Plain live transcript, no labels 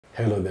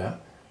Hello there,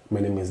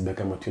 my name is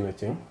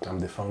Atiam. I'm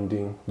the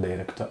founding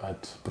director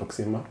at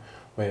Proxima,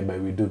 whereby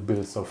we do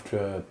build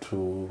software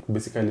to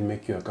basically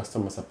make your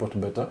customer support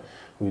better.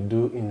 We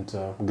do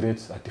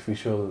integrate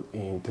artificial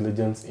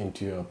intelligence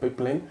into your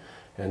pipeline,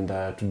 and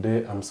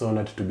today I'm so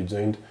honored to be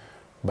joined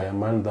by a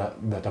man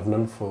that I've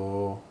known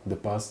for the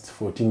past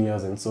 14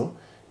 years and so,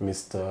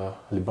 Mr.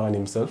 Liban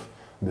himself,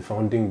 the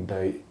founding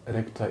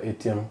director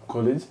Atiam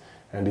College,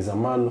 and is a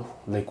man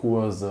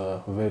who has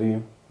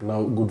very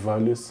now good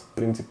values,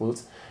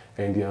 principles,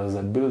 and he has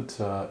built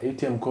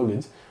Atiam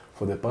College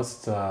for the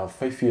past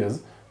 5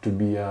 years to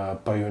be a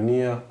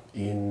pioneer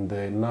in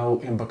the now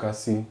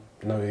Embakasi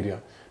now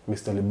area.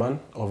 Mr. Liban,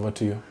 over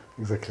to you.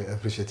 Exactly, I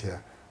appreciate it.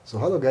 So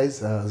hello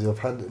guys, as you have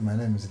heard, my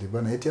name is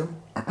Liban Atiam.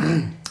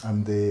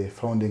 I'm the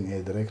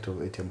founding director of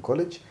Atiam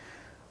College.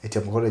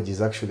 Atiam College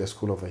is actually a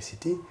school of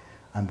ICT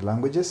and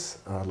languages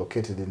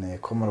located in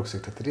Komarok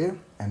Sector 3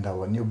 and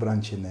our new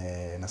branch in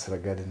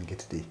Nasara Garden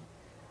Gate D.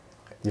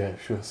 Yeah,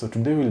 sure. So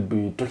today we'll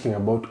be talking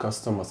about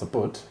customer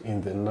support in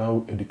the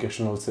now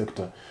educational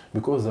sector,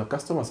 because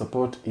customer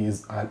support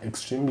is an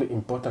extremely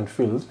important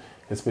field,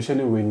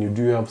 especially when you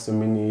do have so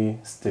many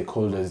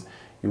stakeholders.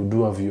 You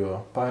do have your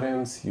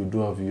parents, you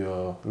do have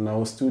your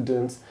now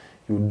students,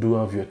 you do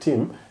have your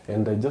team,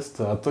 and I just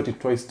thought it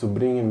twice to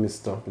bring in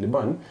Mr.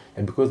 Liban,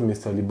 and because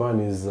Mr. Liban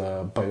is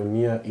a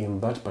pioneer in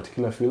that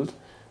particular field,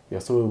 yeah,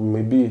 so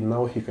maybe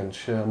now he can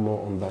share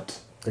more on that.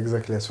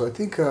 Exactly. So I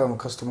think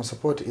customer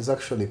support is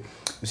actually,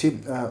 you see,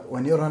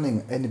 when you're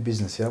running any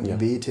business,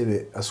 be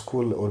it a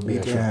school or be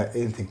it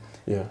anything,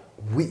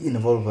 we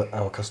involve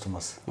our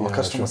customers. Our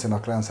customers and our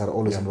clients are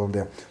always involved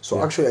there.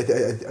 So actually,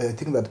 I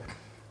think that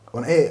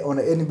on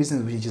any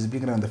business which is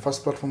bigger than the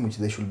first platform, which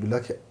they should be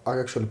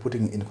actually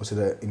putting in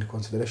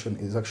consideration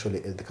is actually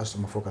the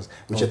customer focus,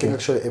 which I think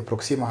actually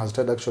Proxima has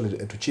tried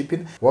actually to chip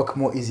in, work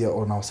more easier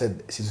on our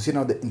side. So you see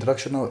now the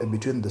interaction now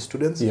between the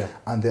students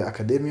and the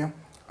academia,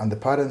 and the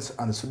parents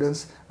and the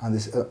students and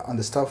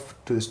the staff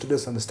to the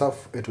students and the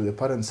staff to the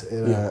parents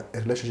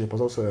relationship was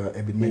also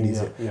a bit made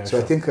easier. So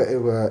I think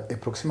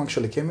Proxima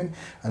actually came in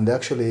and they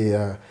actually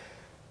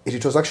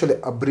it was actually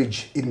a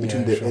bridge in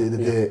between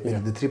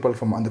the three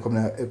platform, and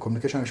the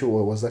communication actually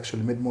was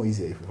actually made more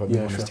easier, if I'm being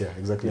honest. Yeah,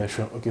 exactly. Yeah,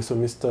 sure. Okay, so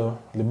Mr.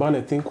 Liban,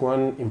 I think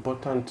one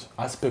important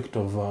aspect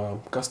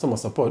of customer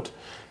support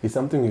is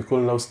something we call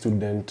now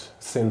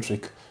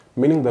student-centric,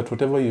 meaning that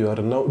whatever you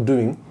are now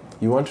doing,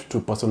 you want to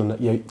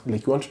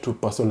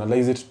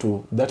personalize it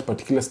to that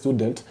particular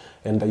student,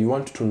 and you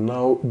want to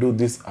now do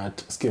this at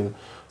scale.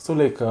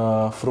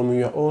 So from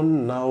your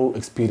own now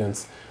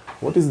experience,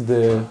 what is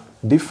the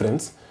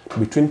difference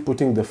between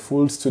putting the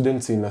full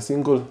students in a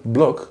single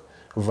block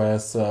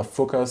versus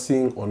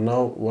focusing on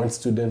now one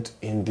student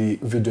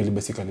individually,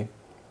 basically?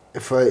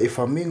 If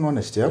I'm being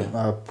honest,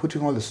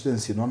 putting all the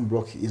students in one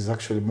block is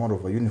actually more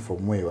of a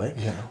uniform way, right?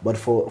 But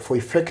for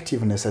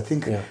effectiveness, I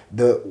think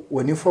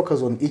when you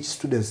focus on each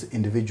student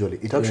individually,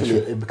 it actually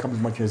it becomes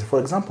much easier. For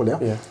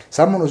example,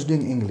 someone was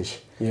doing English.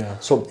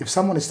 So if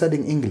someone is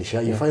studying English,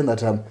 you find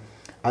that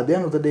at the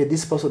end of the day,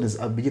 this person is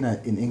a beginner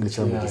in English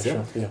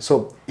languages.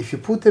 So if you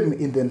put them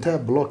in the entire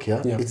block,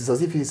 it is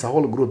as if it's a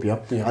whole group.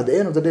 At the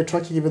end of the day,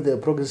 tracking even their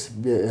progress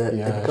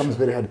becomes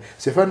very hard.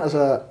 So if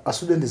a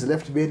student is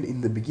left behind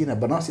in the beginner,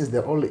 but now since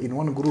they're all in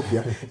one group,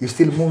 you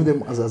still move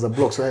them as a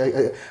block. So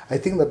I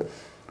think that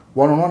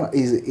one-on-one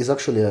is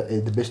actually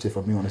the best way,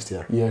 for me, honest.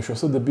 Yeah, sure.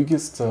 So the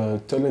biggest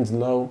challenge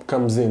now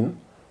comes in,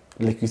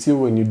 like you see,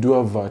 when you do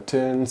have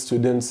 10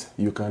 students,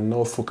 you can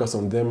now focus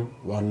on them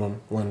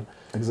one-on-one.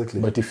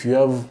 Exactly. But if you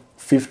have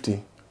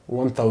 50,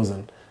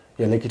 1,000,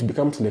 it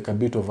becomes like a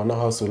bit of an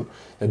hassle,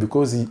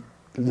 because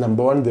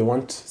number one, they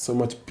want so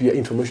much peer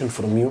information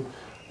from you.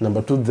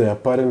 Number two, their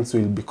parents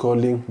will be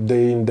calling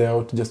day in, day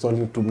out, just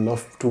wanting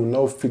to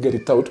now figure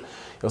it out.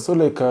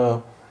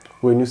 So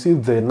when you see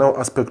the now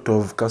aspect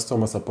of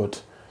customer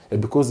support,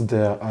 because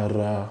there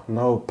are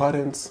now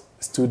parents,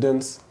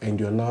 students, and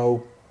you're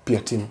now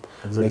peer team.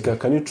 Exactly.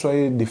 Can you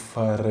try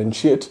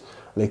differentiate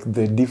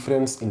the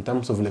difference in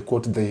terms of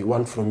what they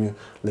want from you,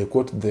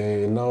 what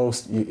the now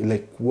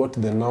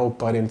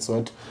parents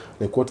want,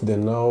 what the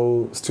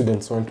now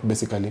students want,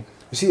 basically?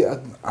 You see,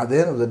 at the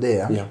end of the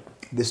day,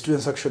 the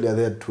students actually are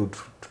there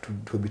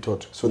to be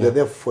taught, so they're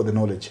there for the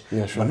knowledge.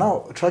 But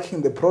now,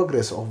 tracking the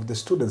progress of the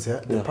students,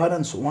 the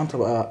parents want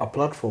a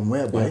platform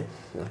whereby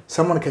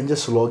someone can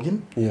just log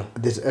in.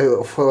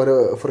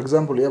 For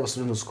example, you have a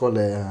student who's called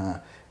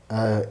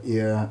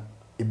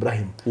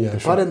Ibrahim.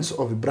 The parents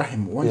of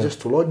Ibrahim want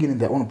just to log in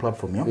their own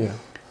platform.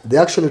 They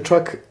actually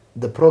track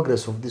the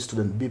progress of this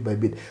student bit by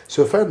bit.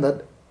 So you find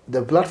that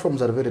the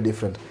platforms are very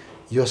different.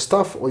 Your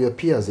staff or your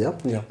peers,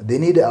 they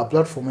need a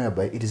platform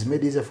whereby it is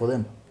made easier for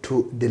them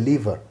to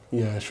deliver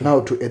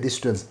now to these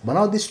students. But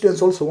now these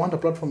students also want a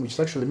platform which is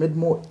actually made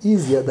more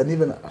easier than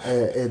even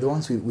the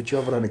ones which you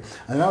have running.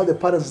 And now the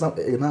parents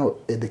now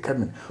they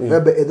come in,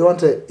 whereby they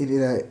want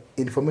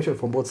information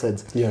from both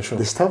sides,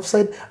 the staff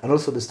side and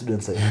also the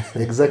student side.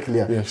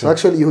 Exactly. So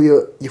actually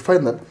you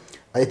find that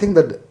I think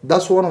that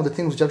that's one of the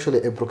things which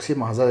actually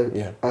Proxima has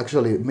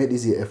actually made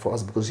easier for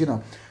us, because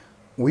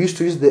we used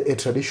to use a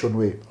tradition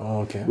way.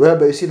 Oh, okay.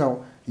 Whereby you see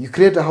now, you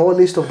create a whole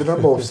list of the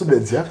number of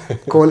students, yeah?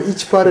 Call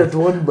each parent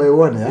one by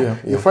one, yeah?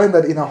 You find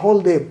that in a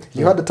whole day,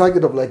 you had a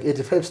target of like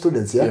 85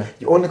 students, yeah?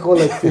 You only call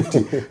like 50.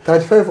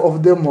 35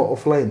 of them are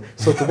offline.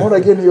 So tomorrow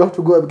again, you have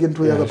to go again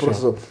to the other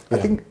process. So I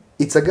think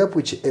it's a gap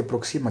which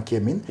Proxima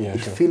came in.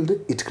 It filled,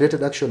 it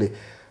created actually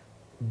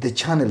the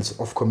channels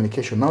of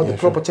communication. Now the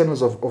proper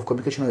channels of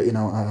communication in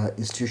our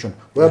institution,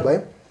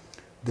 whereby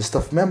the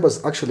staff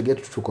members actually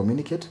get to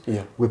communicate.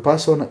 We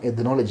pass on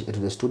the knowledge to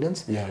the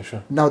students.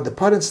 Now the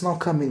parents now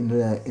come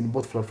in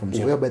both platforms,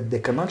 whereby they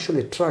can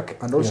actually track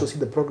and also see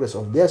the progress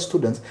of their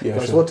students.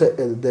 That's what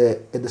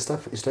the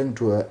staff is trying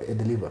to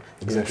deliver.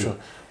 Exactly.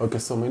 Okay,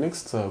 so my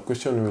next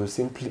question will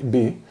simply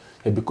be,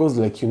 because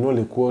like you know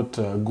like what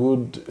a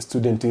good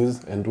student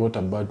is and what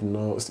a bad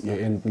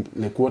and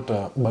like what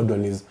a bad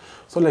one is.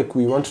 So like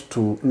we want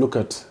to look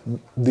at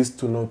these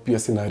two now peer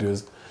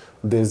scenarios.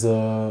 There's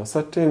a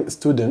certain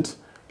student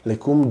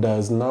like whom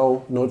does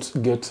now not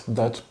get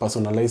that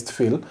personalized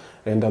feel,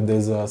 and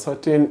there's a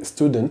certain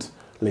student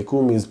like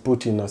whom is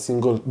put in a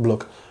single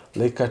block,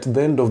 like at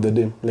the end of the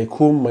day, like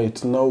whom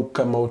might now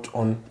come out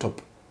on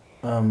top.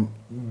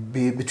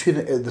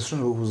 Between the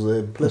student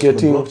who's placed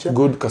getting on the blockchain,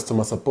 good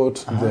customer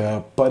support,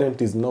 their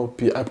parent is now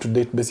up to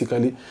date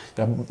basically.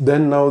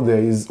 Then now there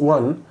is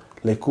one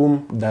like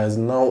whom does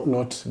now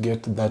not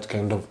get that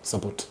kind of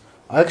support.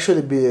 I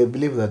actually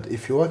believe that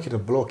if you work in a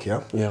block,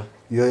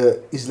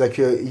 it's like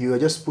you are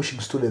just pushing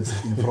students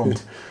in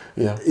front.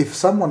 If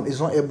someone is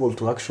not able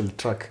to actually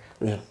track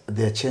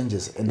their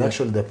changes and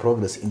actually their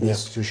progress in the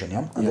institution,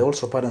 and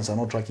also parents are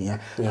not tracking, at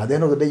the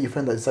end of the day, you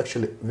find that it's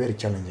actually very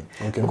challenging.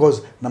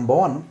 Because number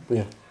one,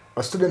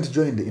 a student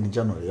joined in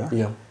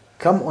January,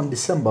 come on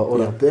December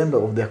or at the end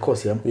of their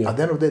course, at the end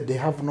of the day, they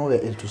have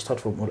nowhere to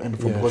start from or end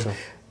from, because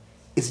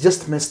it's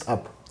just messed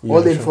up.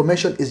 All the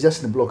information is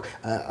just in the block,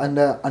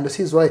 and this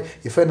is why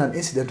you find an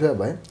incident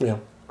whereby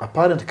a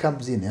parent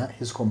comes in,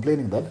 he's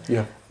complaining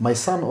that my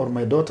son or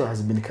my daughter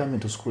has been coming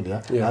to school,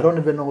 I don't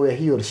even know where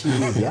he or she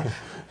is,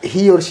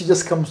 he or she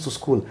just comes to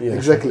school, it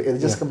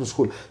just comes to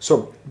school.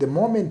 So the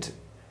moment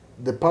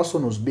the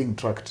person who's being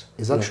tracked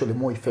is actually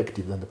more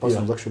effective than the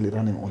person who's actually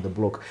running on the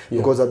block,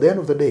 because at the end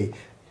of the day,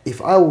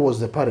 if I was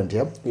the parent,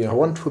 I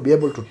want to be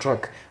able to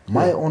track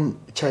my own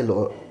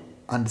child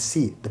and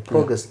see the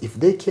progress. If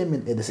they came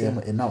in at the same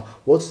and now,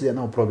 what's their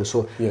now progress?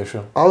 So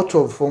out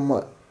of from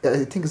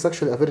I think it's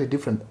actually a very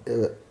different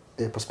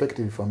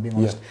perspective, if I'm being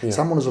honest.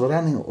 Someone who's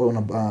running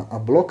on a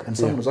block and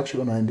someone who's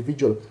actually on an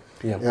individual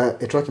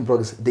a tracking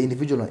progress. The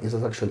individual is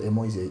actually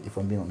more easy, if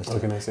I'm being honest.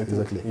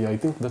 Exactly. I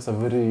think that's a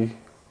very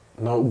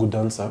good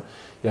answer.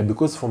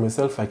 Because for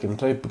myself, I can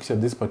try to picture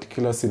this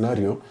particular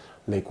scenario,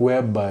 like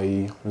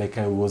whereby like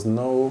I was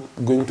now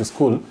going to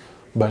school,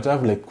 but I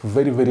have like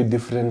very, very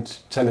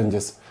different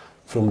challenges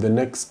from the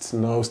next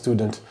now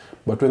student.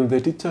 But when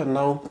the teacher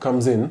now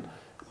comes in,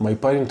 my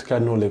parent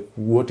can know like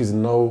what is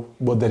now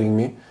bothering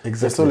me.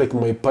 So like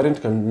my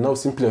parent can now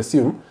simply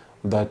assume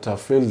that I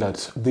failed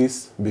at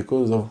this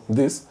because of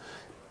this,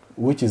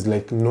 which is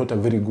like not a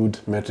very good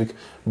metric.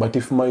 But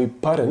if my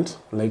parent,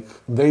 like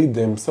they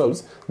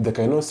themselves, they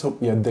can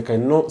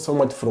know so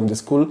much from the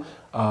school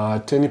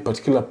at any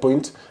particular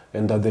point,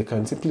 and that they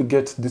can simply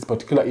get this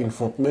particular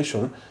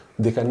information,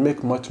 they can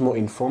make much more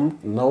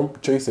informed now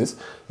choices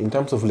in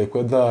terms of like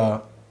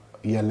whether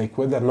like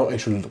whether now I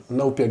should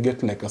now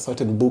get like a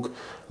certain book,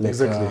 like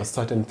a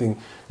certain thing.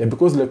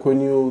 Because like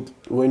when you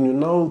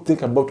now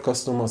think about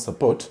customer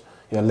support,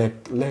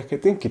 like I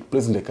think it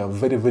plays like a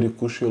very, very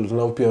crucial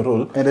now peer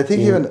role. And I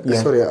think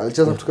sorry, I'll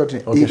just have to cut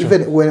in.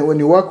 Even when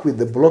you work with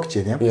the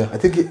blockchain, I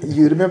think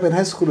you remember in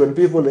high school when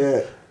people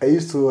I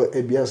used to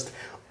be asked,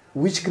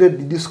 which grade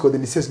did you score?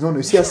 Then he says, no,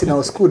 you see us in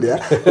our school,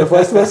 the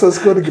first person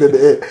scored grade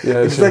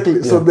A.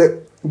 Exactly. So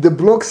the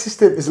block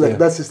system is like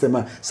that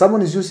system.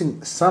 Someone is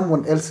using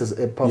someone else's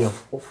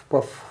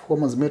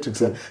performance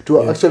metrics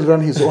to actually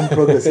run his own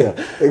progress here.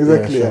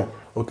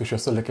 Okay, sure.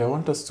 So like I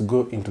want us to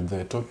go into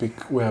the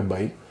topic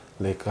whereby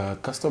like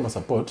customer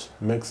support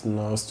makes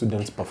now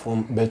students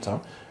perform better,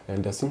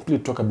 and simply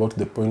talk about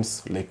the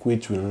points like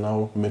which will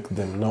now make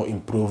them now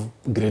improve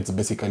grades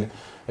basically.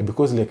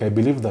 Because like I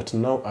believe that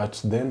now at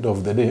the end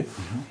of the day,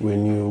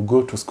 when you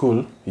go to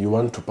school, you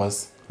want to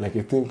pass. Like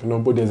I think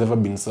nobody has ever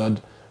been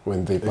sad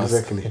when they pass.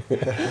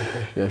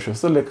 Sure.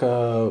 So like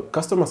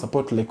customer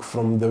support, like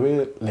from the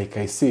way like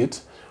I see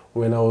it,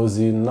 when I was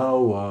in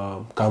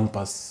now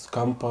campus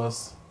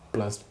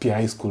plus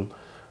PI school,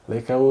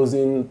 like I was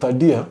in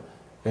third year,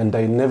 and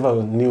I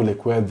never knew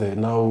like where the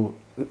now,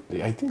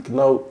 I think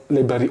now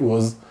library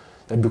was,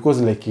 because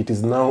like it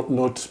is now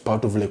not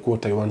part of like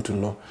what I want to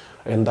know.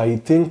 And I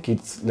think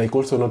it's like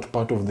also not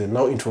part of the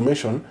now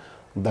information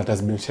that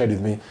has been shared with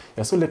me.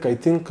 So like I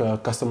think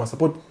customer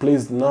support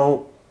plays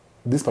now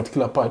this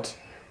particular part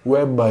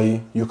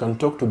whereby you can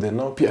talk to the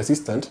now peer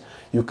assistant,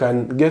 you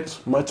can get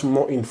much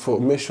more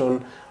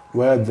information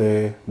where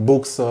the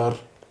books are,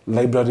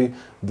 library,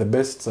 the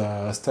best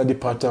study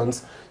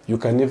patterns. You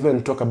can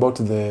even talk about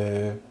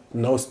the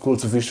now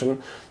school's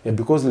vision,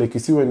 because like you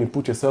see when you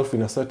put yourself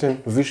in a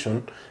certain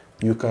vision,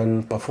 you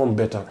can perform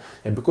better.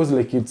 Because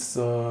like it's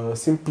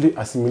simply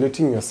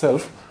assimilating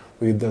yourself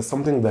with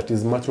something that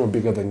is much more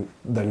bigger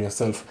than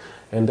yourself.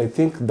 And I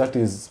think that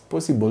is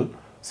possible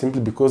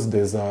simply because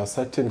there's a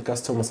certain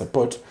customer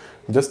support.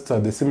 Just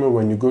the same way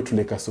when you go to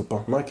like a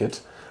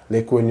supermarket,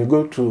 like when you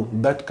go to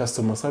that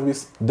customer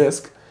service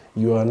desk,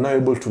 you are now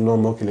able to know,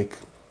 okay, like,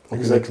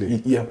 exactly.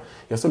 Like, yeah.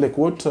 So like,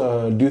 what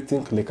do you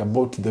think like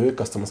about the way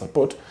customer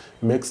support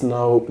makes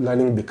now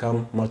learning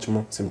become much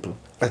more simple?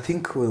 I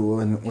think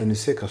when you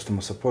say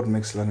customer support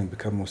makes learning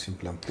become more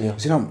simpler, yeah.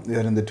 You know, we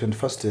are in the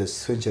 21st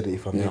century,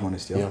 if I'm being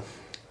honest. Yeah.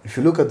 If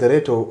you look at the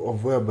rate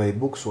of whereby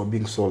books were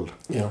being sold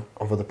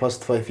over the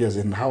past 5 years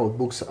and how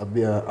books are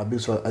being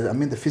sold, I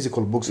mean the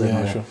physical books,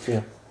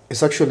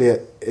 it's actually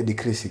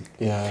decreasing.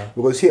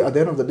 Because see, at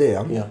the end of the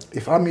day,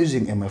 if I'm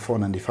using my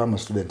phone and if I'm a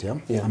student,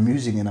 I'm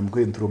using and I'm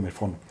going through my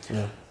phone.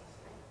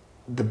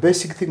 The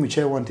basic thing which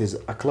I want is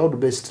a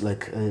cloud-based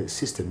like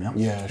system,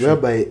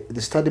 whereby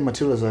the study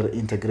materials are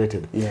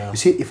integrated. You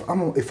see,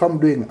 if I'm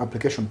doing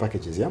application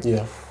packages,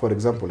 for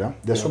example,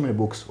 there's so many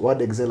books,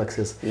 Word, Excel,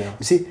 Access. You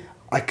see,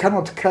 I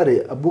cannot carry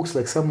a books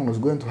like someone who's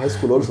going to high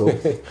school also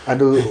and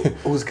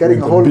who's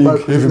carrying a whole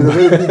bag with a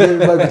very big heavy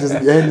bag which is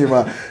behind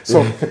him.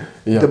 So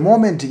the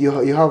moment you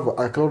have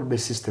a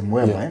cloud-based system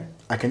whereby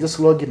I can just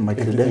log in my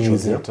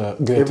credentials,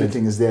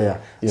 everything is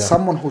there.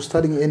 Someone who's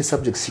studying any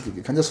subjects,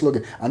 you can just log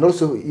in. And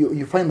also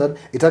you find that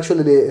it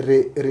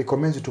actually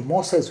recommends you to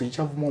more sites which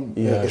have more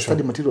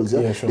study materials,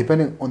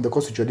 depending on the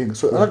course which you're doing.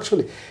 So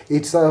actually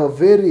it's a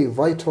very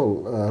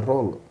vital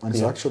role, and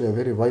it's actually a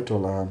very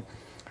vital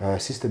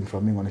system, if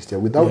I'm being honest.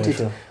 Without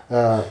it,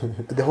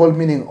 the whole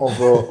meaning of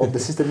the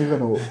system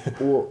even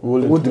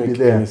wouldn't be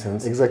there.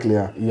 Exactly.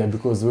 Yeah,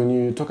 because when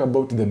you talk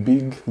about the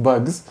big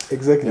bags,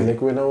 exactly.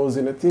 Like when I was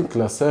in, I think,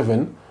 class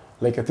 7,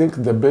 like I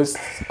think the best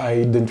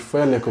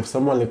identifier like of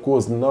someone like who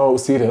was now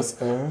serious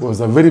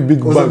was a very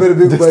big bag. A very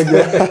big bag,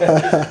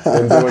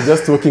 and they were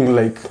just walking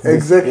like this.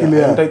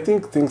 Exactly. And I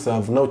think things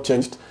have now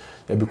changed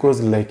because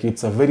like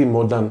it's a very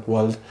modern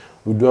world.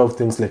 We do have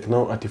things like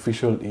now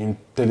artificial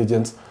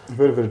intelligence.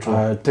 Very, very true.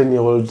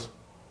 10-year-old,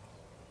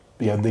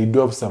 they do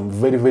have some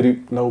very,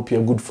 very now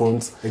good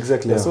phones.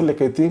 Exactly. So like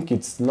I think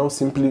it's now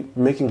simply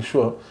making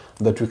sure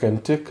that we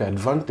can take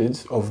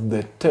advantage of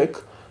the tech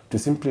to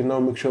simply now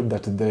make sure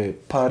that the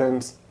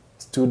parents,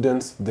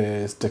 students,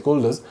 the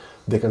stakeholders,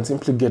 they can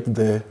simply get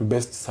the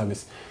best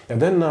service.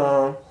 And then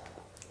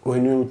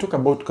when you talk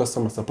about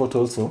customer support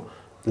also,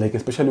 like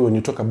especially when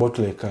you talk about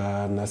like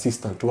an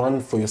assistant,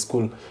 one for your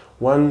school,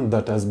 one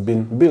that has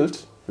been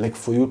built like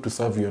for you to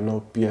serve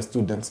your peer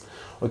students.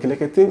 Okay,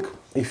 like I think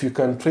if you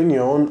can train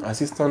your own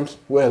assistant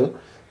well,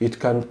 it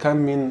can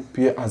come in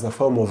peer as a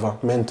form of a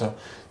mentor.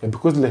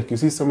 Because like you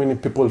see so many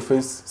people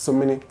face so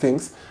many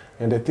things,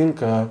 and I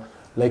think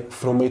like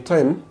from my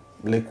time,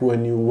 like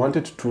when you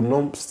wanted to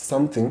know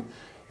something,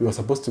 you were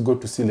supposed to go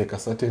to see like a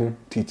certain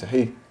teacher.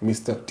 Hey,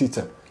 Mr.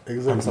 Teacher,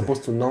 I'm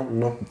supposed to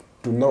know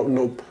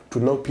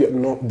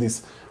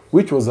this,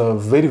 which was a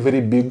very,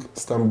 very big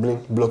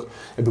stumbling block.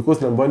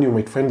 Because number one, you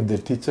might find the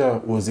teacher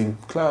was in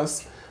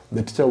class,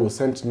 the teacher was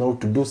sent now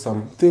to do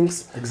some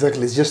things.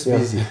 Exactly, it's just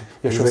busy.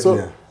 Sure.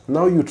 So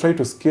now you try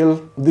to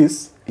scale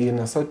this in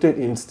a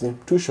certain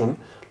institution,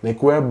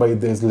 like whereby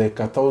there's like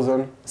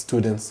 1,000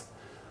 students.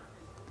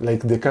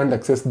 Like they can't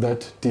access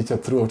that teacher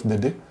throughout the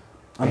day.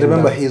 And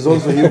remember, he's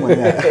also human.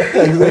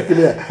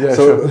 Exactly.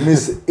 So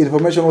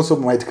misinformation also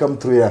might come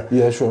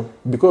through. Sure.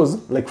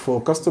 Because like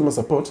for customer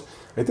support,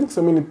 I think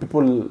so many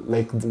people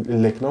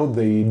like now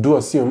they do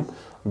assume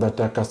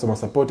that customer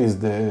support is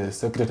the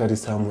secretary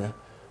somewhere,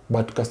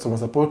 but customer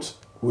support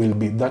will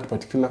be that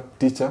particular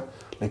teacher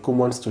like who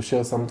wants to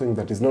share something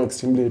that is not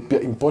extremely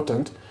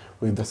important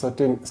with a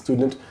certain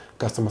student.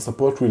 Customer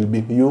support will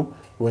be you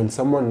when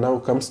someone now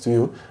comes to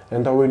you,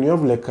 and when you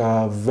have like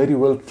a very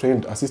well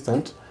trained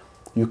assistant,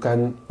 you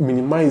can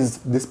minimize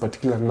this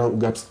particular now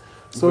gaps.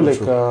 So very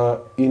like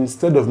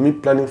instead of me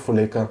planning for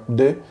like a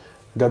day,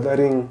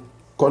 gathering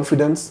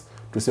confidence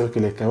to say, okay,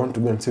 like I want to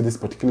go and see this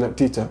particular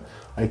teacher,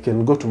 I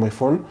can go to my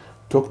phone,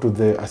 talk to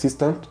the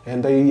assistant,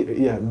 and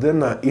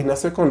then in a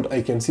second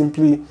I can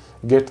simply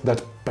get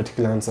that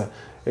particular answer.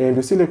 And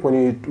you see, like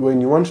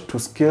when you want to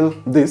scale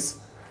this,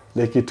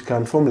 like it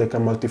can form like a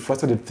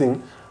multifaceted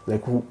thing.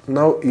 Like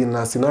now in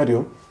a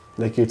scenario,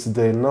 like it's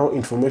the now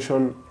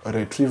information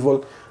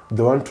retrieval.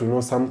 They want to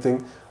know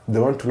something. They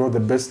want to know the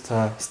best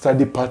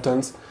study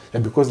patterns,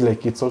 because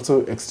like it's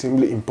also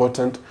extremely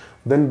important.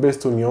 Then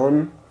based on your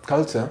own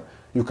culture,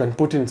 you can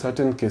put in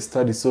certain case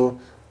studies. So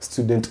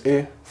student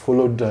A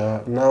followed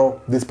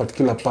now this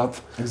particular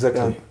path.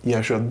 Exactly.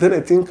 Sure. Then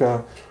I think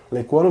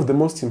like one of the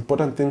most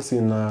important things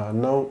in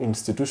now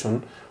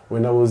institution,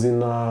 when I was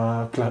in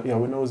I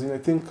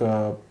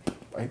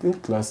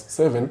think class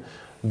 7,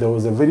 there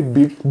was a very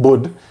big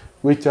board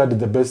which had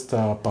the best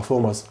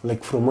performers,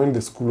 like from when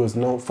the school was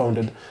now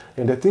founded.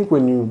 And I think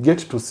when you get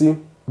to see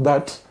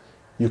that,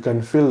 you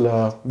can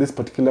feel this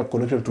particular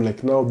connection to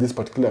like now this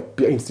particular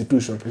peer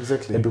institution.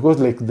 Exactly. Because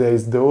like there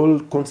is the whole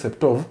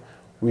concept of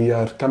we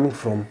are coming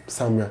from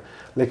somewhere.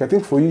 Like I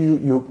think for you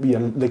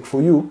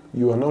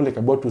are now like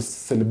about to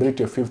celebrate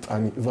your 5th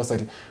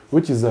anniversary,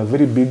 which is a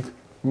very big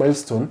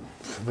milestone.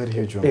 Very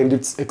huge one. And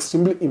it's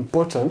extremely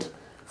important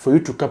for you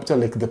to capture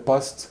like the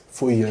past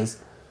 4 years,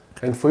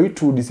 and for you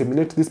to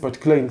disseminate this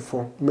particular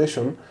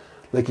information.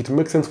 Like it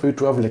makes sense for you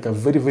to have like a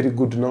very, very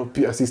good now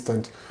peer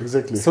assistant.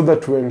 Exactly. So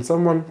that when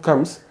someone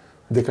comes,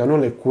 they can know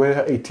like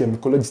where Atiam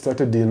College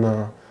started in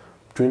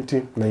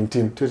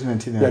 2019.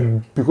 2019, yeah. Yeah,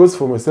 because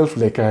for myself,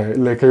 like I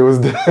was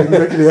there.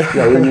 Exactly.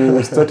 Yeah, when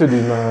you started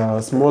in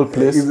a small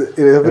place,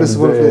 In a very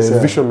small place, the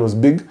vision was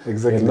big.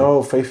 Exactly. And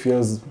now 5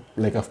 years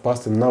like have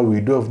passed, and now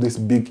we do have this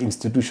big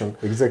institution.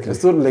 Exactly.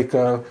 So like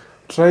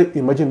try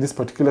imagine this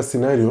particular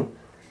scenario,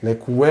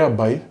 like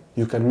whereby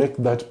you can make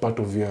that part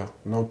of your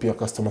now peer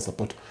customer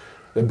support.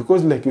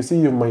 Because like you see,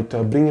 you might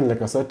bring in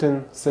like a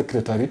certain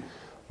secretary,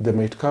 they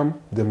might come,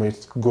 they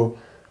might go,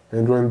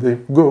 and when they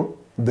go,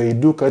 they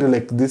do carry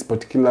like this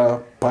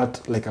particular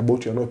part like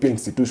about your now peer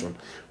institution,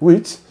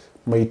 which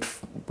might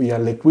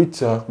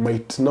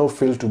might now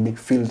fail to be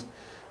filled.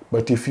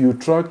 But if you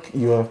track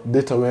your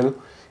data well,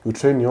 you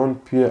train your own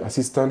peer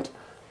assistant,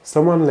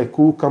 someone like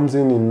who comes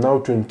in now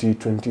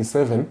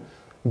 2027,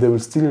 they will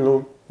still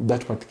know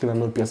that particular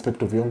now peer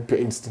aspect of your own peer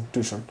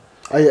institution.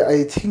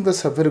 I think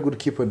that's a very good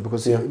key point,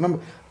 because remember,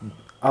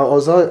 I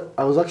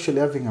was actually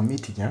having a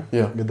meeting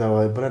with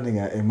our branding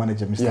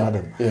manager, Mr.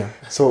 Adam. Yeah.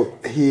 So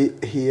he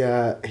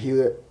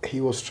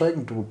was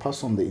trying to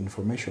pass on the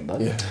information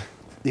that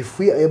if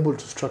we are able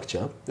to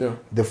structure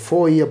the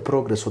 4-year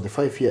progress or the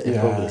 5-year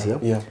progress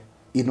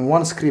in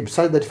one script,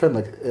 such that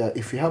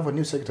if we have a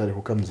new secretary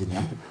who comes in,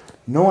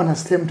 no one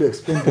has time to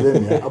explain to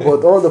them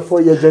about all the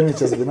 4-year journey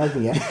has been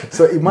happening.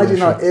 So imagine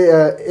now,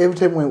 every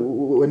time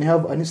when you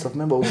have a new staff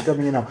member who's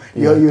coming in now,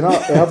 you now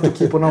have to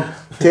keep on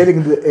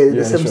telling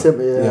the same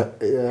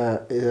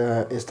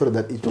story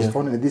that it was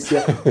found in this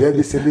year,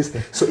 this and this.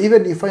 So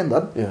even you find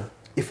that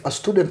if a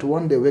student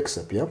one day wakes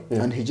up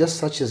and he just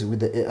searches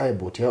with the AI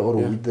bot or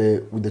with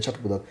the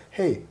chatbot that,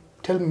 hey,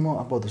 tell me more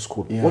about the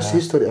school. What's the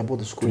history about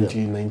the school?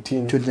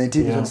 2019.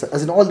 2019.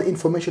 As in, all the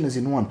information is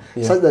in one.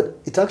 So that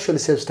it actually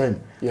saves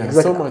time. Yeah,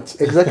 so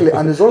much. Exactly.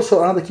 And there's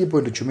also another key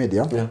point that you made,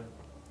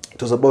 It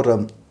was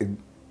about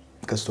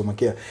customer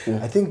care.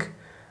 I think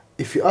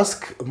if you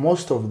ask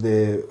most of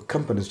the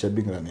companies which are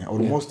being run or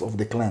most of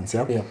the clients,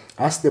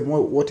 ask them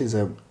what is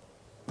a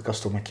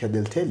customer care,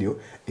 they'll tell you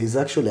is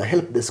actually a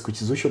help desk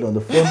which is usually on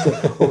the front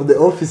of the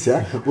office,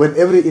 when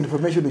every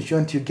information which you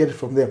want, you get it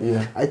from them.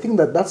 I think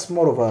that's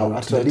more of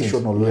a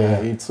traditional.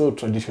 It's so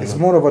traditional. It's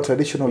more of a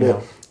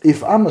traditional.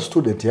 If I'm a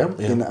student,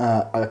 in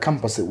a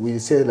campus, we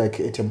say like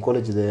Atiam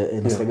College,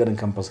 in the Garden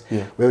campus,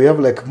 where we have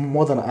like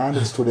more than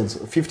 100 students,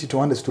 50 to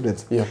 100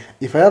 students.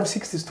 If I have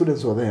 60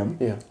 students over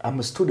there, I'm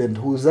a student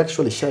who's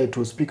actually shy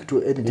to speak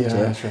to any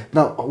teacher.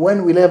 Now,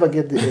 when will I ever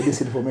get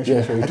this information?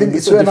 I think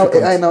it's where now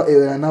AI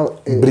now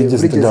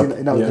bridges the gap.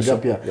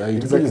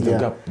 It bridges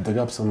the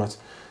gap so much.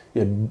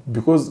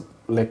 Because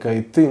like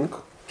I think,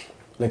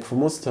 like for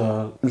most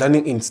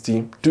learning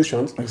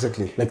institutions,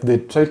 exactly, like they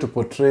try to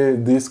portray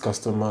this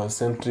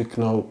customer-centric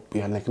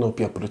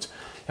peer approach.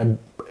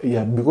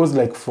 Because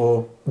like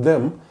for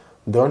them,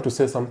 they want to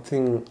say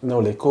something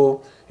now like,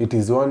 oh, it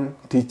is one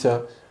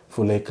teacher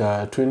for like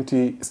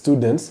 20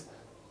 students.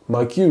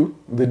 Mark you,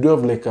 they do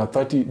have like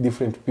 30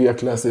 different peer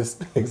classes.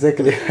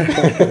 Exactly.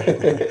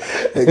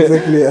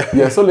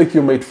 Exactly. So like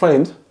you might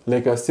find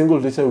like a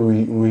single teacher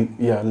we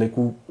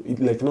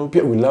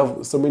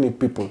love so many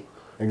people.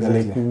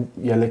 Exactly.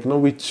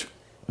 Which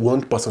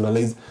won't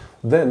personalize.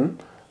 Then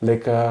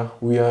like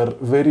we are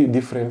very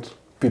different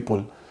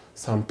people.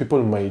 Some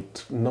people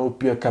might now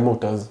come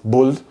out as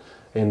bold,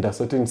 and a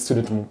certain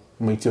student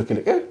might say,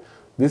 okay,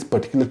 this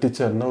particular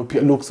teacher now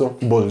looks so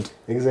bold.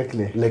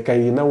 Exactly. Like I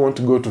now want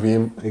to go to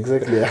him.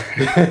 Exactly.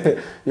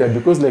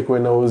 Because like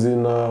when I was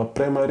in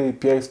primary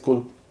PI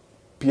school,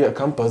 PI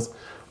campus,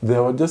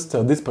 there were just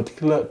these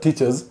particular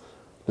teachers,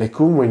 like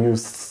whom when you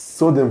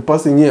saw them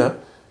passing here,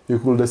 you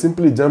could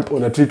simply jump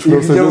on a tree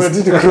to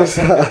cross.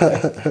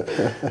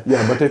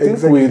 But I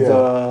think with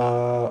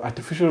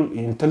artificial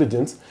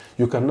intelligence,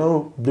 you can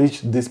now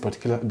bridge this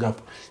particular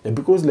gap.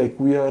 Because like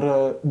we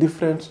are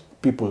different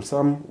people.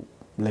 Some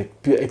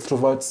like peer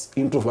extroverts,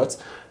 introverts,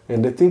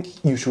 and I think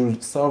you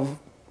should serve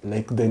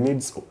like the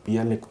needs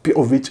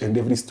of each and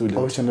every student.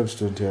 Of each and every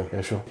student,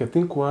 Sure. I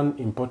think one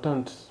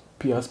important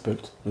peer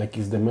aspect like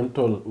is the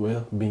mental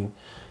well-being.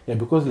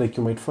 Because like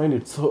you might find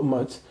it so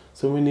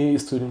many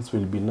students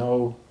will be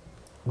now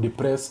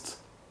depressed,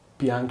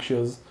 peer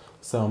anxious,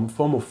 some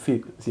form of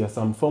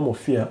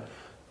fear.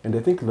 And I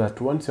think that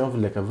once you have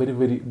like a very,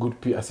 very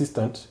good peer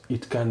assistant,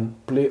 it can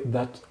play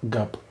that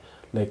gap,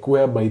 like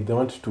whereby they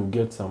want to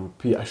get some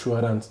peer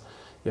assurance.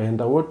 And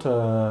what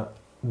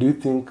do you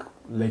think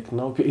like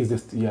now peer is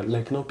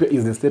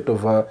the state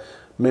of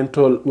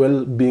mental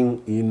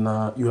well-being in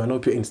your now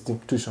peer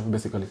institution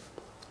basically?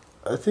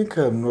 I think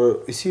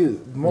you see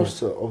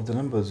most of the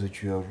numbers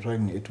which you are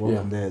trying it work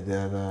on there, they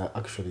are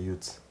actually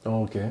youths.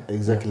 Oh, okay.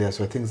 Exactly.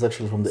 So I think it's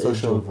actually from the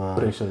social age of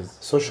pressures.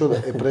 Social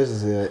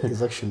pressures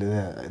is actually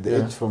there.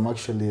 The age from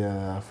actually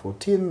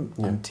 14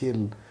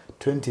 until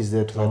 20s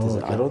there to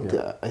 30s. I don't.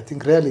 I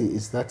think really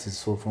is that is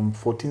so from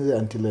 14 there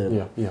until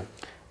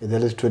the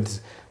late 20s.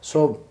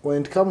 So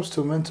when it comes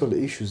to mental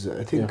issues,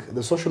 I think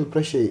the social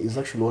pressure is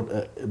actually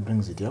what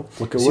brings it. Yeah.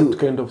 Okay. See, what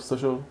kind of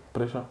social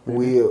pressure?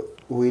 Maybe?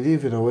 We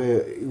live in a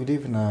way. We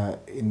live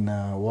in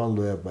a world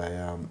whereby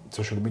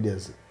social media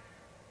is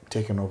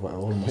taken over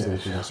almost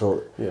everything.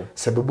 So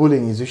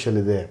cyberbullying is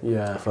usually there.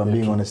 Yeah. If I'm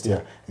being honest,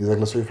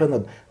 exactly. So you find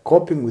that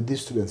coping with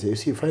these students, you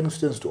see, finding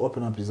students to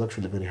open up is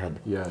actually very hard.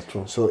 Yeah,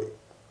 true. So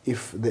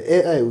if the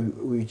AI,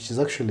 which is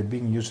actually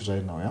being used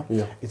right now,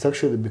 it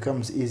actually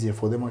becomes easier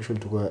for them actually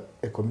to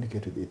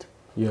communicate with it.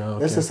 Yeah.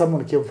 Okay. Let's say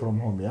someone came from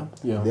home,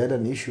 they had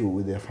an issue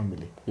with their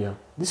family. Yeah.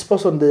 This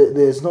person,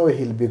 there is no way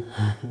he'll be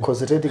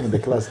concentrating in the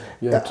class.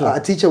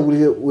 A teacher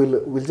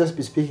will just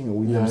be speaking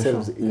with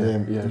themselves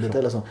in the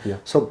telephone. Yeah.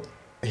 So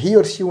he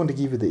or she won't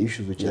give you the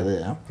issues which are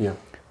there. Yeah.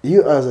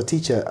 You as a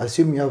teacher,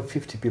 assume you have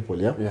 50 people,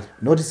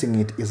 noticing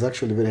it is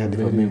actually very hard, if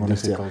I'm being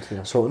honest.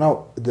 So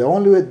now, the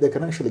only way they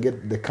can actually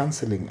get the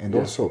counseling and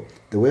also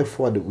the way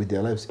forward with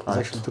their lives is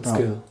actually to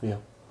now.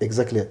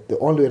 Exactly. The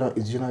only way now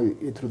is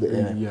through the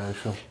AI. Yeah,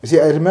 sure. You see,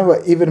 I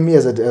remember even me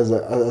as a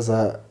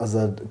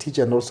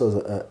teacher and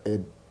also as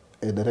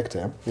a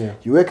director,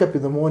 you wake up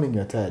in the morning,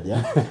 you're tired,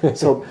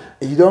 so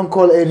you don't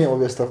call any of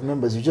your staff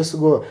members, you just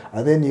go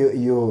and then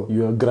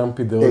you are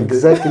grumpy the whole day.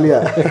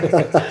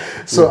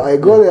 So I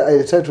go there,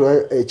 I try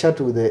to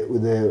chat with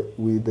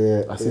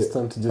the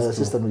assistant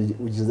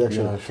which is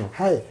actually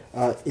hi,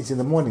 it's in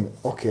the morning,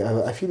 okay,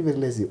 I feel very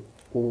lazy,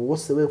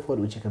 what's the way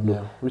forward which you can do?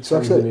 Which so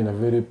actually in a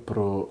very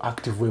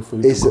proactive way for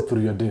you to go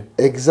through your day.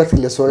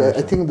 Exactly. So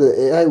I think the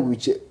AI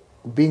which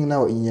being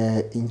now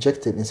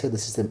injected inside the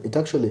system, it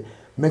actually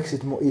makes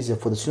it more easier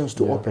for the students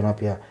to open up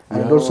here,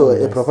 and also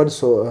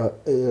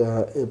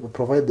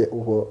provide the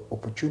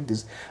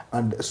opportunities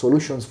and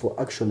solutions for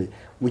actually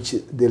which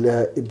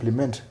they'll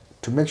implement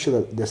to make sure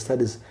that their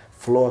studies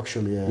flow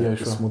actually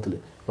smoothly.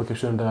 Okay,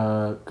 sure.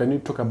 And can you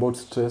talk about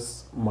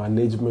stress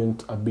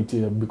management a bit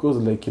here? Because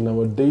like in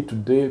our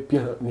day-to-day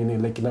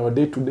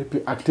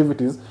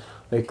activities,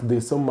 like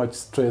there's so much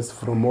stress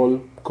from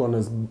all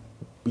corners,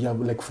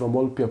 like from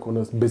all peer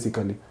corners,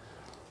 basically.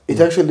 It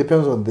actually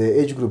depends on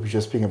the age group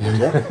you're speaking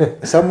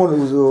about. Someone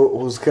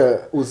who's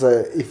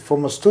if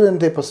from a student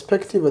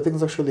perspective, I think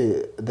it's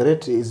actually the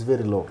rate is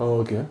very low.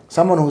 Oh, okay.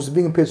 Someone who's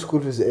being paid school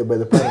fees by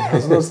the parent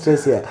has no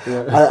stress here.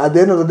 At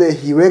the end of the day,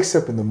 he wakes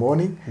up in the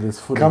morning,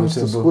 comes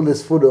to school,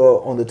 there's food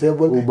on the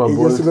table, he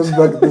just goes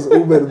back, there's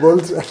Uber and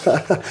Bolt.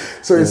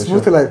 So it's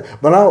smooth life.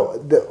 But now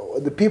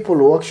the people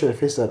who actually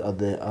face that are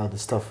the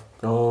staff.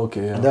 Oh,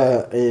 okay.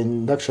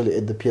 And actually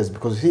at the peers,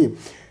 because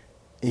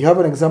you have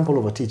an example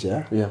of a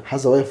teacher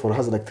has a wife or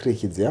has like 3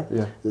 kids,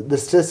 the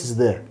stress is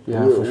there. We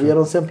are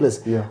on the same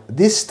place.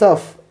 This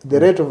stuff, the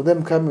rate of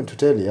them coming to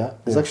tell you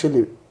is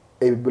actually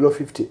below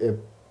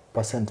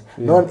 50%.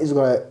 No one is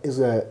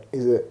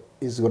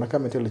gonna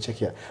come and tell you, check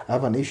here, I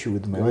have an issue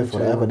with my wife,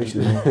 or I have an issue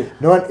with me.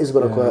 No one is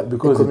gonna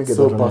because it's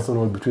so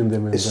personal between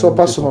them. It's so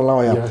personal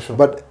now,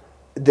 But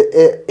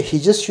he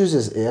just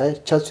uses AI,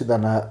 chats with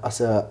an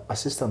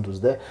assistant who's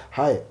there.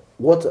 Hi,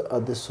 what are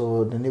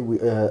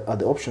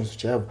the options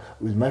which I have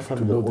with my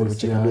family, or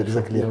which I can do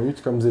exactly?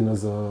 Which comes in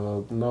as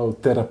a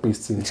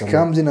therapist in some way.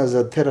 Comes in as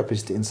a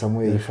therapist in some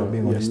way, if I'm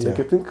being honest. Like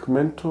I think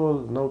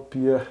mental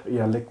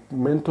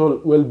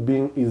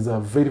well-being is a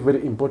very,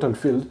 very important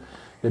field.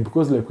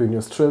 Because like when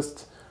you're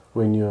stressed,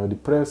 when you're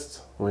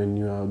depressed, when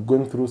you are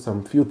going through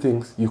some few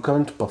things, you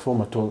can't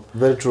perform at all.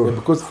 Very true.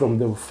 Because from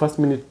the first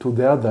minute to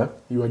the other,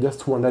 you are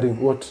just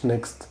wondering what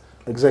next.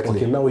 Exactly.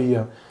 Okay, now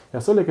here.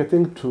 So like I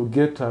think to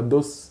get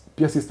those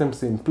peer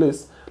systems in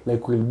place,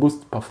 like will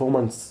boost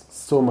performance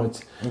so much.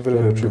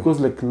 Very true. Because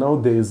like now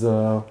there is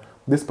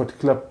this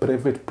particular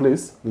private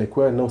place, like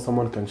where now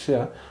someone can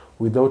share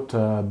without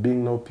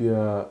being now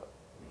peer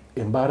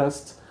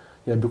embarrassed.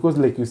 Because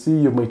like you see,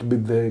 you might be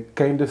the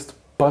kindest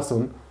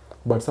person,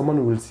 but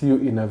someone will see you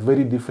in a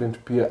very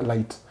different peer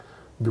light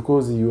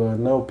because you are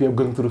now peer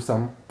going through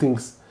some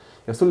things.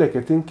 So like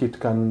I think it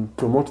can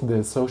promote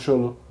the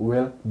social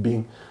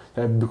well-being.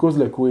 Because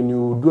like when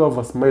you do have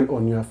a smile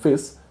on your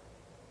face,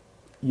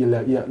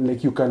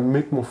 like you can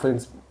make more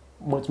friends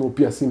much more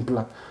peer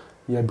simpler.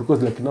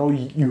 Because like now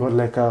you are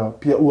like a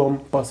peer warm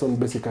person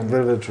basically.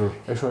 Very, very true.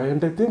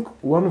 And I think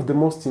one of the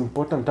most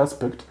important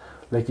aspect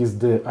like is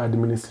the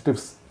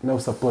administrative now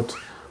support.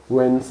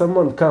 When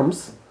someone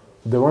comes,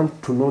 they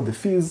want to know the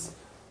fees,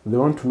 they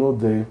want to know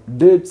the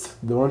dates,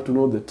 they want to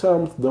know the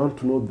terms, they want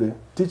to know the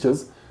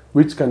teachers,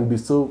 which can be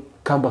so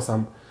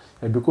cumbersome.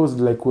 Because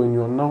like when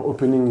you are now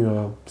opening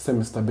your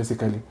semester,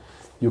 basically,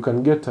 you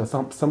can get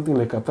something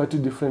like 30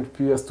 different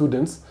peer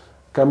students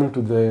coming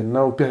to the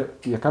now peer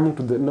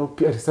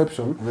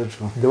reception. Very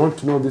true. They want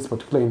to know this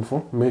particular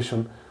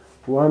information.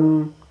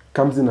 One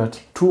comes in at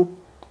 2,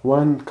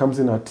 one comes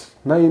in at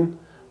 9,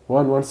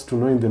 one wants to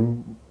know in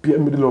the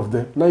middle of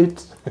the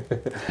night.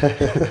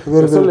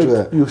 Very, so very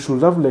like true. you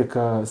should have like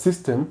a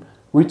system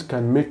which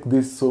can make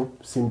this so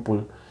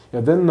simple.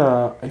 Yeah, then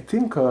I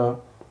think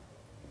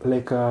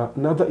like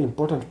another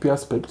important peer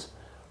aspect,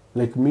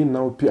 like me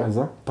now peer as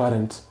a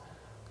parent,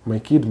 my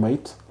kid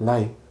might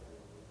lie.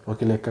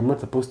 Okay, like I'm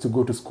not supposed to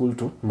go to school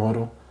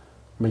tomorrow.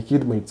 My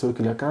kid might say,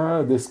 okay,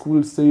 like, the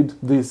school said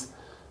this.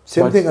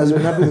 Same But thing has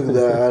been happening with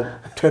the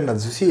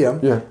attendance. You see,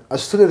 yeah, a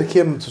student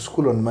came to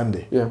school on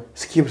Monday. yeah,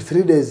 Skipped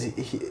 3 days.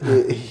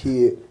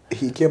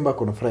 He came back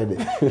on Friday.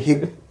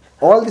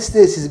 All these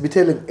days he's been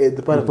telling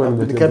the parent,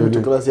 I've been coming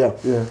to class.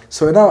 yeah.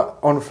 So now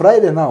on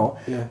Friday now,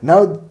 Yeah.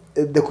 now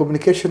the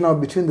communication now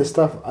between the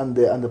staff and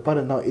the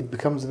parent now, it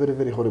becomes very,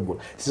 very horrible.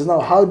 So now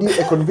how do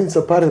you convince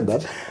a parent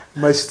that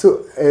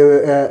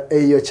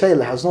your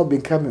child has not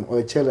been coming, or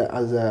a child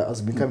has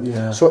been coming?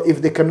 Yeah. So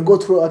if they can go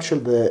through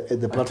actually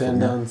the platform,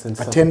 Attendance and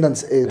stuff.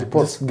 attendance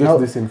reports, Just get now,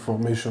 this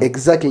information.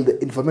 exactly, the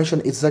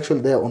information is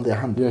actually there on their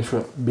hand. Yeah,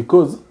 sure.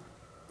 Because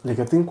like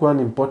I think one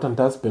important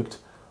aspect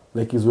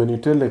like is when you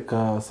tell like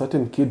a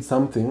certain kid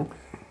something,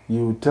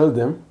 you tell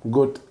them,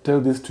 go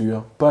tell this to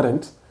your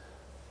parent.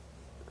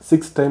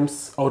 6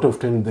 times out of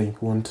 10 they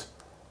won't,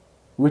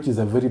 which is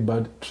a very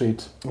bad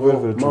trait. Very,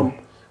 very true. Mom,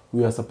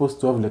 we are supposed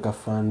to have like a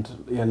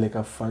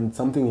fund,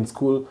 something in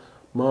school.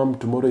 Mom,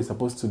 tomorrow is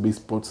supposed to be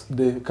sports.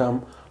 They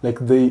come, like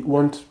they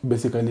want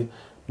basically.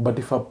 But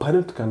if a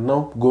parent can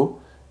now go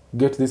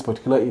get this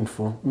particular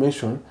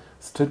information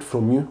straight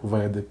from you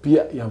via the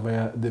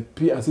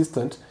peer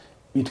assistant,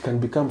 it can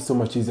become so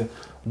much easier.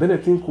 Then I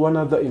think one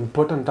other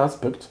important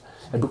aspect,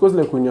 because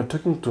like when you're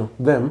talking to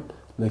them,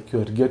 like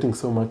you're getting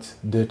so much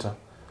data,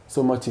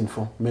 so much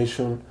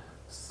information,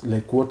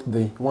 like what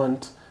they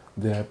want,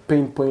 their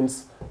pain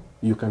points.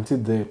 You can see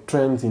the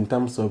trends in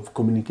terms of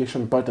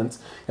communication patterns,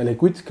 and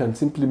like which can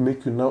simply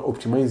make you now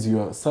optimize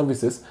your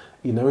services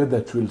in a way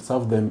that will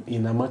serve them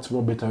in a much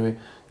more better way.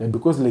 And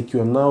because like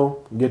you are now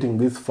getting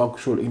this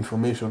factual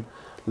information,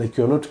 like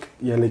you're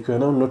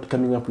now not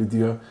coming up with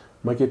your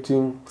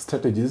marketing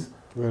strategies.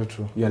 Very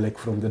true. Yeah, like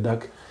from the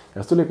dark.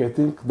 Yeah, so like I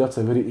think that's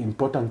a very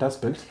important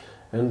aspect.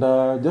 And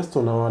just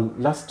on our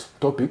last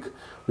topic,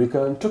 we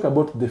can talk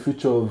about the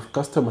future of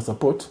customer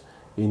support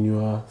in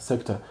your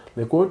sector.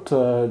 Like what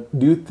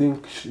do you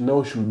think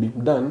now should be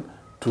done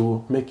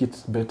to make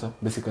it better,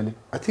 basically?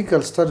 I think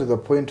I'll start with the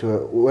point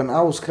where when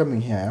I was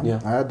coming here, Yeah.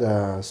 I had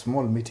a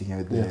small meeting here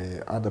with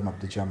the Adam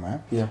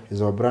Atiam. Yeah.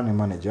 He's our branding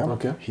manager.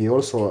 Okay. He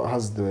also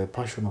has the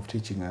passion of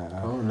teaching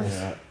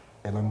nice.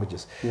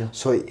 Languages. Yeah.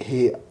 So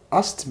he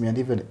asked me, and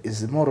even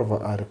is more of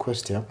a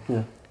request here,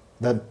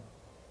 that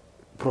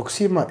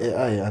Proxima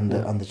AI and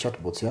the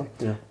chatbots,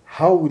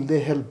 how will they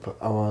help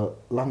our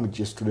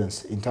language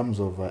students in terms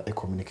of a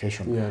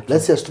communication? Yeah,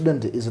 let's say a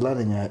student is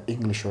learning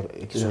English or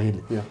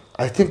Kiswahili.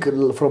 I think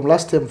from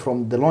last time,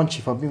 from the launch,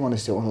 if I'm being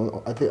honest,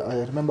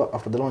 I remember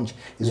after the launch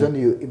is when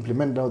you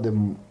implement now the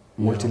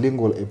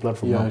multilingual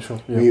platform. Yeah, now. sure.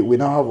 We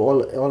now have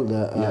all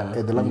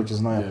the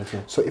languages now. Yeah,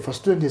 sure. So if a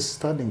student is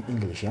studying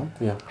English,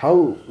 how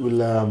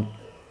will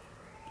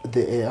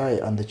the AI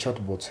and the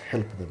chatbots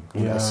help them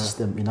and assist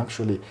them in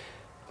actually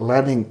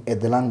learning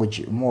the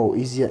language more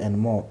easier and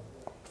more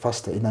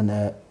faster in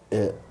an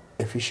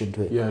efficient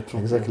way? Yeah, true.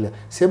 Exactly.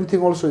 Same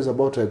thing also is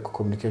about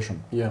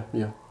communication.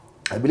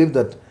 I believe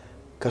that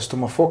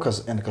customer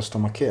focus and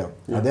customer care,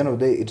 at the end of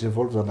the day, it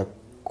revolves on the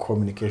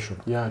communication.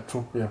 Yeah,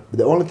 true. Yeah.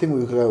 The only thing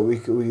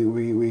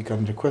we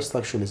can request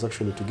actually is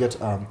actually to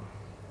get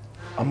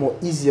a more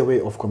easier way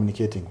of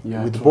communicating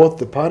with both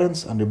the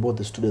parents and with both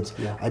the students.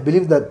 I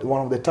believe that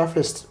one of the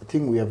toughest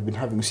thing we have been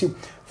having, you see,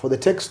 for the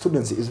tech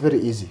students, it's very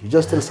easy. You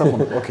just tell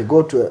someone, okay,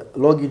 go to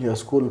log in your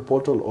school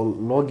portal or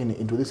log in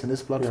into this and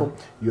this platform,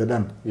 you are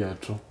done. Yeah,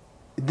 true.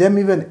 Them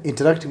even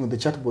interacting with the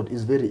chatbot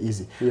is very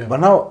easy.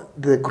 But now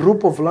the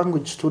group of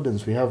language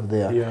students we have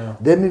there,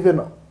 them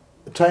even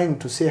trying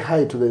to say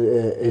hi to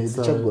the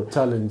chatbot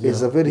challenge.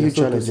 Is a very huge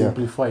challenge.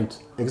 Simplify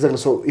it. Exactly.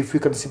 So if we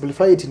can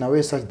simplify it in a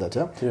way such that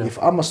if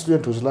I'm a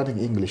student who's learning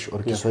English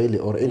or Kiswahili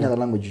or any other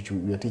language which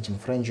we are teaching,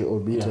 French or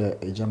be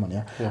it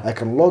German, I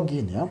can log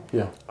in.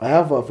 I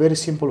have a very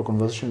simple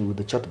conversation with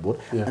the chatbot,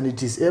 and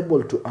it is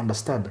able to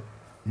understand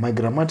my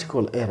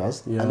grammatical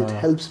errors, and it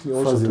helps me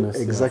also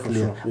to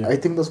sure. I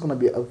think that's going to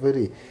be a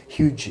very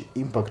huge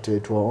impact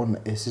to our own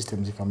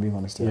systems, if I'm being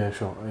honest. Yeah,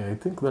 sure. I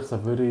think that's a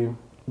very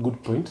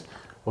good point.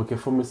 Okay,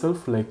 for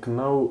myself, like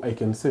now I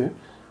can say,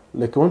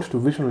 like I want to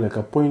vision like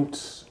a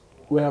point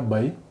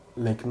whereby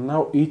like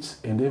now each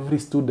and every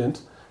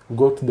student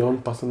got their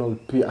own personal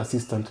peer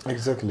assistant.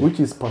 Exactly. Which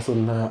is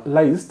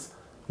personalized,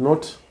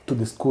 not to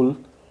the school,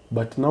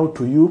 but now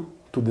to you,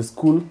 to the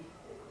school,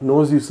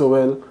 knows you so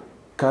well,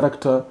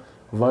 character,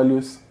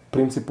 values,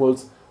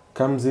 principles,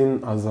 comes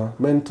in as a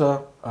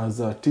mentor, as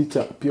a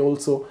teacher, peer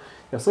also.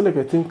 Yeah, so like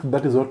I think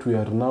that is what we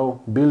are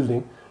now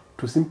building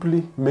to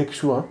simply make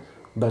sure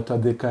that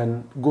they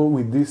can go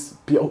with this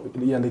peer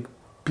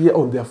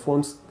on their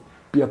phones,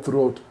 peer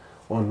throughout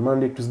on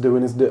Monday, Tuesday,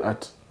 Wednesday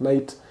at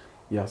night.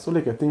 Yeah, so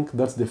like I think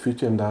that's the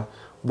future, and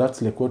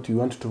that's like what you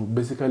want to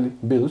basically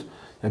build.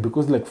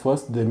 because like for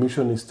us, the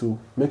mission is to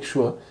make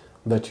sure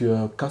that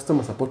your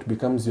customer support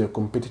becomes your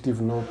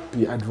competitive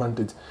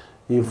advantage.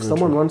 If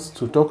someone wants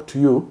to talk to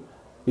you,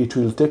 it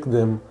will take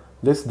them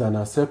less than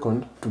a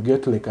second to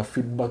get like a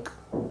feedback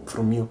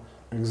from you.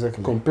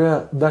 Exactly.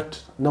 Compare that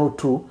now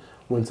to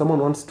when someone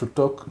wants to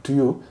talk to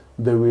you,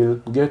 they will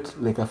get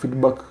like a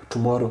feedback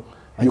tomorrow.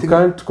 You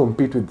can't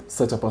compete with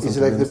such a person. It's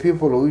like the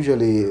people who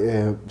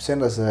usually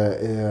send us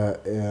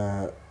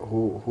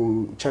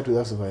who chat with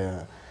us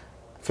via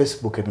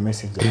Facebook and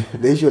Messenger.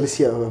 They usually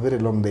see a very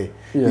long day.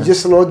 Yeah. You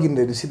just log in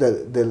and you see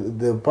that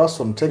the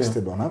person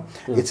texted on her.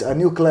 Yeah. It's a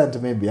new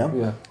client maybe.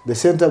 Yeah. They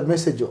sent a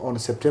message on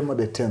September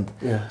the 10th.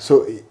 Yeah.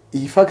 So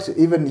in fact,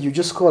 even you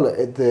just call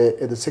at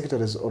the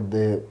secretaries or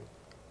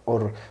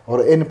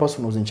any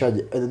person who's in charge,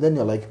 and then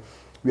you're like,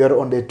 we are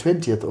on the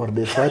 20th or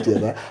the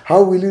 30th.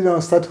 How will you now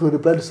start to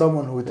reply to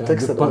someone who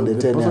texted on the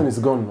 10th? The person is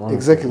gone. Honestly.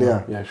 Exactly,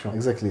 yeah. Yeah, sure.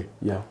 Exactly.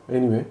 Yeah.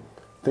 Anyway,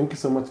 thank you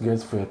so much,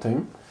 guys, for your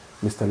time.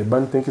 Mr.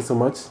 Liban, thank you so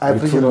much. I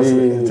appreciate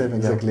your time.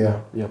 Exactly,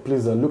 yeah.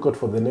 Please look out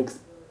for the next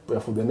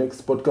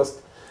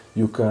podcast.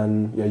 You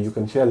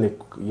can share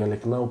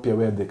like now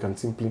where they can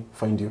simply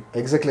find you.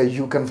 Exactly.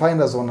 You can find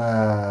us on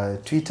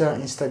Twitter,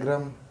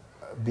 Instagram,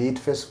 be it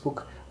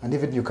Facebook, and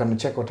even you can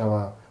check out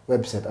our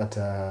website at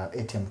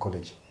Atiam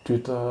College.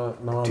 Twitter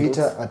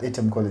at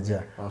Atiam College,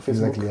 yeah. Facebook?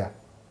 Exactly, yeah.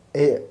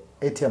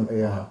 Atiam,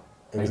 yeah.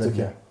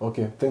 Exactly.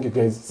 Okay. Thank you,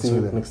 guys. See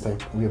you next time.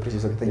 We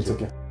appreciate it. Thank you.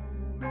 Okay.